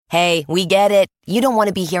Hey, we get it. You don't want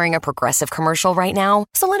to be hearing a Progressive commercial right now,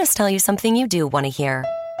 so let us tell you something you do want to hear.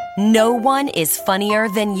 No one is funnier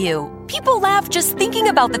than you. People laugh just thinking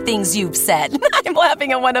about the things you've said. I'm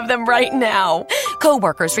laughing at one of them right now.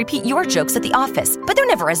 Coworkers repeat your jokes at the office, but they're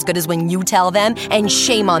never as good as when you tell them, and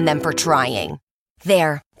shame on them for trying.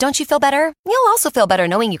 There. Don't you feel better? You'll also feel better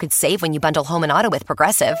knowing you could save when you bundle home and auto with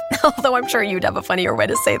Progressive. Although I'm sure you'd have a funnier way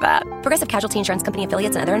to say that. Progressive Casualty Insurance Company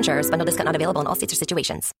affiliates and other insurers. Bundle discount not available in all states or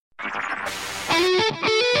situations.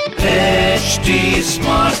 HT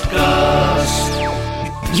Smartcast.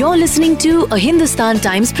 You're listening to a Hindustan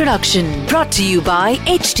Times production brought to you by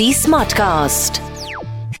HT Smartcast.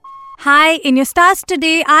 Hi, in your stars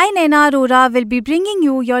today, I, Naina Arora, will be bringing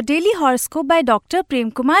you your daily horoscope by Dr.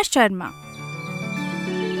 Prem Kumar Sharma.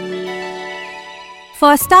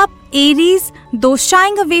 First up, Aries, those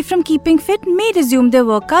shying away from keeping fit may resume their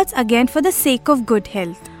workouts again for the sake of good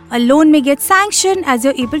health. A loan may get sanctioned as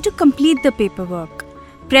you're able to complete the paperwork.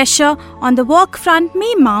 Pressure on the work front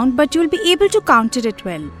may mount, but you'll be able to counter it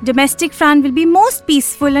well. Domestic front will be most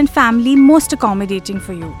peaceful and family most accommodating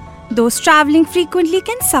for you. Those traveling frequently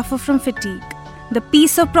can suffer from fatigue. The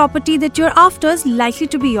piece of property that you're after is likely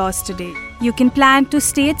to be yours today. You can plan to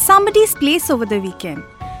stay at somebody's place over the weekend.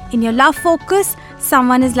 In your love focus,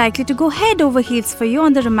 someone is likely to go head over heels for you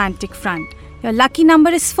on the romantic front. Your lucky number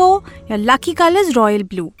is 4. Your lucky color is royal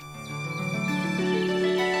blue.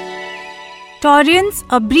 Taurians,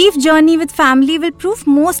 a brief journey with family will prove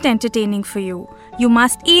most entertaining for you. You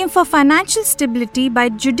must aim for financial stability by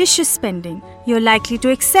judicious spending. You're likely to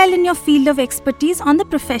excel in your field of expertise on the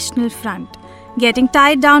professional front. Getting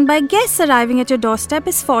tied down by guests arriving at your doorstep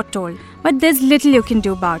is foretold, but there's little you can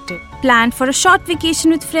do about it. Plan for a short vacation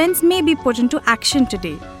with friends may be put into action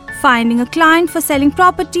today. Finding a client for selling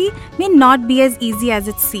property may not be as easy as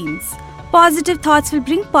it seems. Positive thoughts will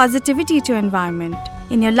bring positivity to your environment.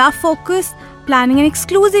 In your love focus, planning an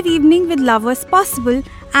exclusive evening with lovers possible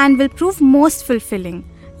and will prove most fulfilling.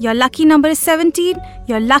 Your lucky number is 17.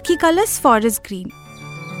 Your lucky color is forest green.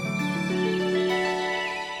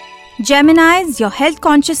 Geminis, your health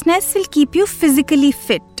consciousness will keep you physically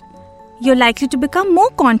fit. You're likely to become more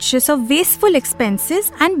conscious of wasteful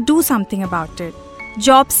expenses and do something about it.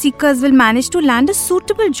 Job seekers will manage to land a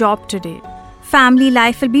suitable job today. Family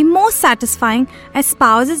life will be more satisfying as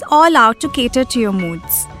spouse is all out to cater to your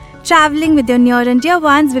moods. Traveling with your near and dear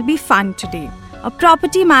ones will be fun today. A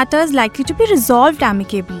property matter is likely to be resolved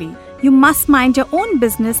amicably. You must mind your own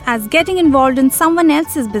business as getting involved in someone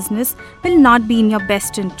else's business will not be in your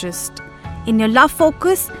best interest. In your love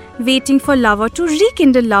focus, waiting for lover to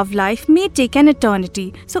rekindle love life may take an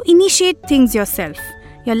eternity, so initiate things yourself.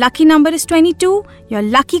 Your lucky number is 22. Your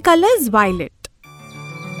lucky color is violet.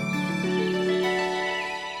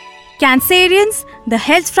 Cancerians, the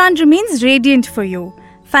health front remains radiant for you.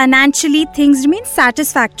 Financially, things remain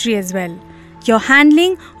satisfactory as well. Your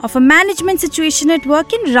handling of a management situation at work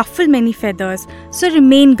can ruffle many feathers, so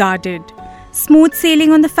remain guarded. Smooth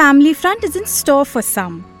sailing on the family front is in store for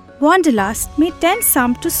some. Wanderlust may tempt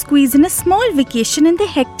some to squeeze in a small vacation in their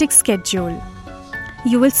hectic schedule.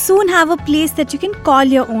 You will soon have a place that you can call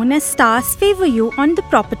your own as stars favor you on the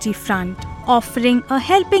property front. Offering a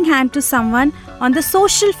helping hand to someone on the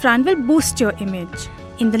social front will boost your image.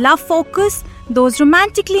 In the love focus, those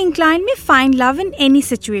romantically inclined may find love in any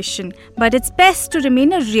situation, but it's best to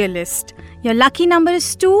remain a realist. Your lucky number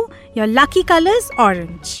is 2. Your lucky color is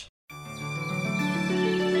orange.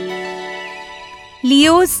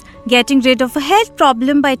 Leos, getting rid of a health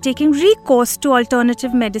problem by taking recourse to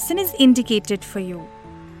alternative medicine is indicated for you.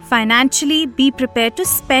 Financially, be prepared to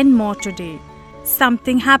spend more today.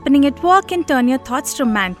 Something happening at work can turn your thoughts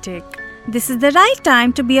romantic. This is the right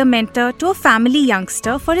time to be a mentor to a family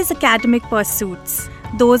youngster for his academic pursuits.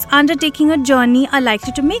 Those undertaking a journey are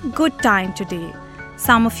likely to make good time today.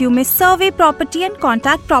 Some of you may survey property and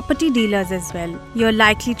contact property dealers as well. You're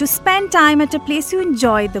likely to spend time at a place you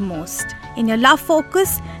enjoy the most. In your love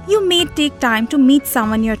focus, you may take time to meet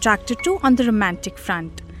someone you're attracted to on the romantic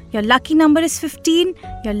front. Your lucky number is 15.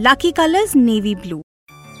 Your lucky color is navy blue.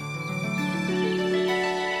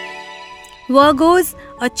 Virgos,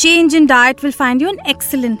 a change in diet will find you in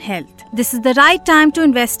excellent health. This is the right time to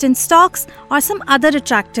invest in stocks or some other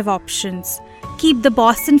attractive options. Keep the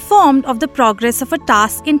boss informed of the progress of a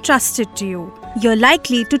task entrusted to you. You're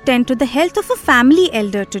likely to tend to the health of a family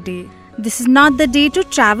elder today. This is not the day to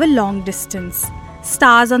travel long distance.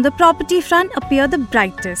 Stars on the property front appear the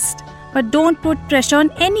brightest, but don't put pressure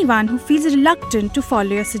on anyone who feels reluctant to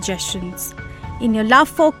follow your suggestions. In your love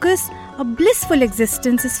focus, a blissful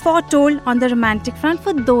existence is foretold on the romantic front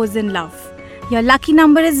for those in love. Your lucky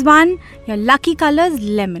number is 1. Your lucky color is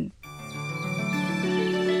lemon.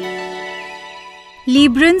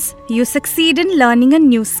 Librans, you succeed in learning a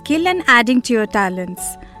new skill and adding to your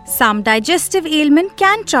talents. Some digestive ailment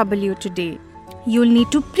can trouble you today. You'll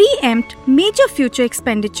need to preempt major future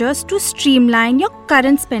expenditures to streamline your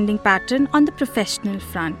current spending pattern on the professional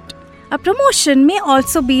front. A promotion may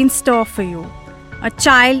also be in store for you. A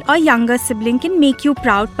child or younger sibling can make you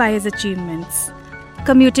proud by his achievements.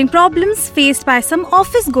 Commuting problems faced by some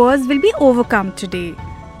office goers will be overcome today.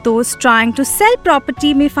 Those trying to sell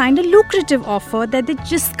property may find a lucrative offer that they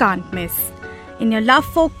just can't miss. In your love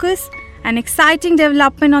focus, an exciting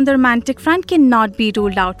development on the romantic front cannot be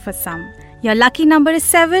ruled out for some. Your lucky number is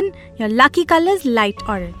 7. Your lucky color is light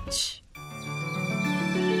orange.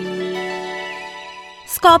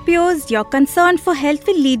 Scorpios, your concern for health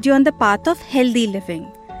will lead you on the path of healthy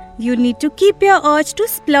living. You need to keep your urge to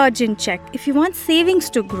splurge in check if you want savings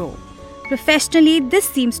to grow. Professionally, this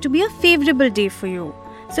seems to be a favorable day for you.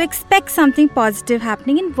 So expect something positive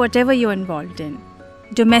happening in whatever you're involved in.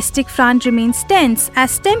 Domestic front remains tense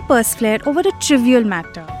as tempers flare over a trivial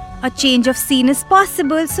matter. A change of scene is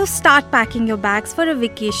possible, so start packing your bags for a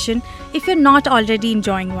vacation if you're not already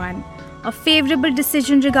enjoying one. A favorable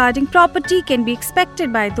decision regarding property can be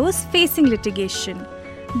expected by those facing litigation.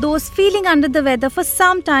 Those feeling under the weather for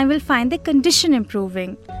some time will find their condition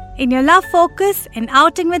improving. In your love focus, an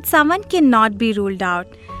outing with someone cannot be ruled out,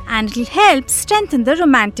 and it will help strengthen the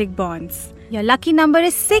romantic bonds. Your lucky number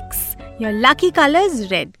is 6. Your lucky color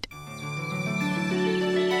is red.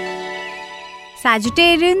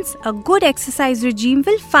 Sagittarians, a good exercise regime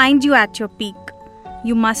will find you at your peak.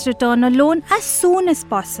 You must return alone as soon as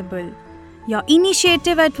possible. Your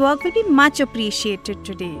initiative at work will be much appreciated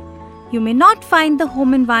today. You may not find the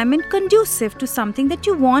home environment conducive to something that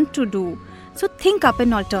you want to do, so think up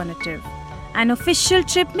an alternative. An official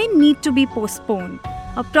trip may need to be postponed.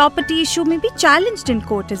 A property issue may be challenged in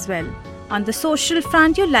court as well. On the social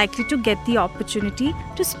front, you're likely to get the opportunity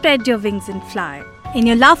to spread your wings and fly. In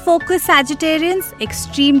your love focus, Sagittarians,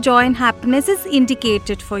 extreme joy and happiness is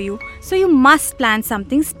indicated for you, so you must plan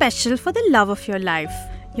something special for the love of your life.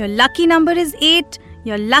 Your lucky number is 8.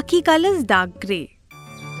 Your lucky color is dark grey.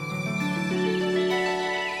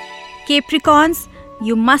 Capricorns,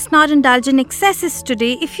 you must not indulge in excesses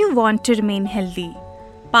today if you want to remain healthy.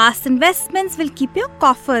 Past investments will keep your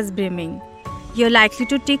coffers brimming. You're likely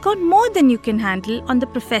to take on more than you can handle on the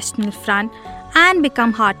professional front and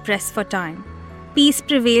become hard-pressed for time. Peace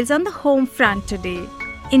prevails on the home front today.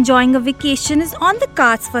 Enjoying a vacation is on the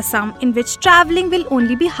cards for some, in which traveling will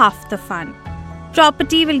only be half the fun.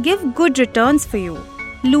 Property will give good returns for you.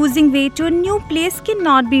 Losing weight to a new place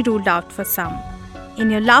cannot be ruled out for some. In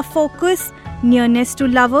your love focus, nearness to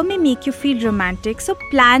lover may make you feel romantic, so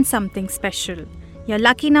plan something special. Your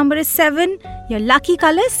lucky number is 7. Your lucky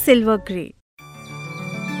color is silver grey.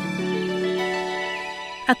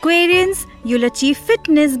 Aquarians, you'll achieve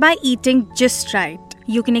fitness by eating just right.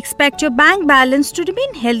 You can expect your bank balance to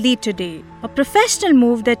remain healthy today. A professional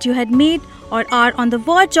move that you had made or are on the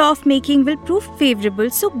verge of making will prove favorable,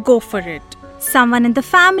 so go for it. Someone in the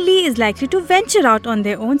family is likely to venture out on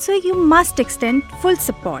their own, so you must extend full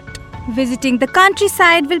support. Visiting the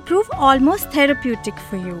countryside will prove almost therapeutic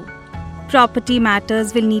for you. Property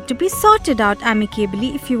matters will need to be sorted out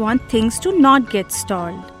amicably if you want things to not get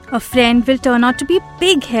stalled. A friend will turn out to be a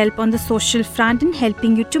big help on the social front in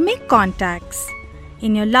helping you to make contacts.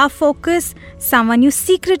 In your love focus, someone you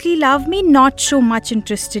secretly love may not show much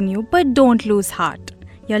interest in you, but don't lose heart.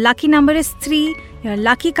 Your lucky number is 3. Your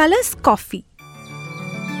lucky color is coffee.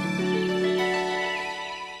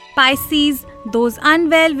 Pisces, those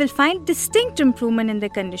unwell will find distinct improvement in their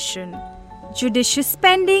condition. Judicious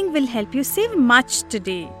spending will help you save much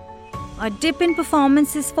today. A dip in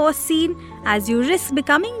performance is foreseen as you risk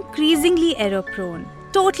becoming increasingly error-prone.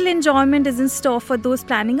 Total enjoyment is in store for those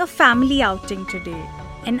planning a family outing today.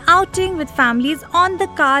 An outing with family is on the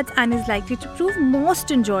cards and is likely to prove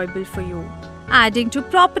most enjoyable for you. Adding to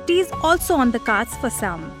property is also on the cards for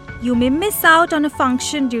some. You may miss out on a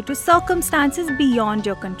function due to circumstances beyond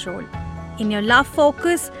your control. In your love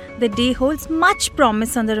focus, the day holds much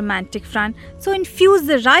promise on the romantic front, so infuse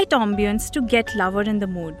the right ambience to get lover in the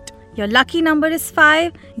mood. Your lucky number is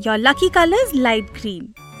 5. Your lucky color is light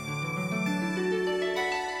green.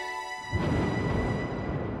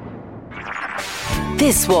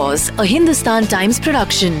 This was a Hindustan Times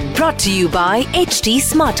production brought to you by HT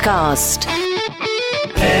Smartcast.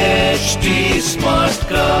 HT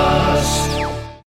Smartcast.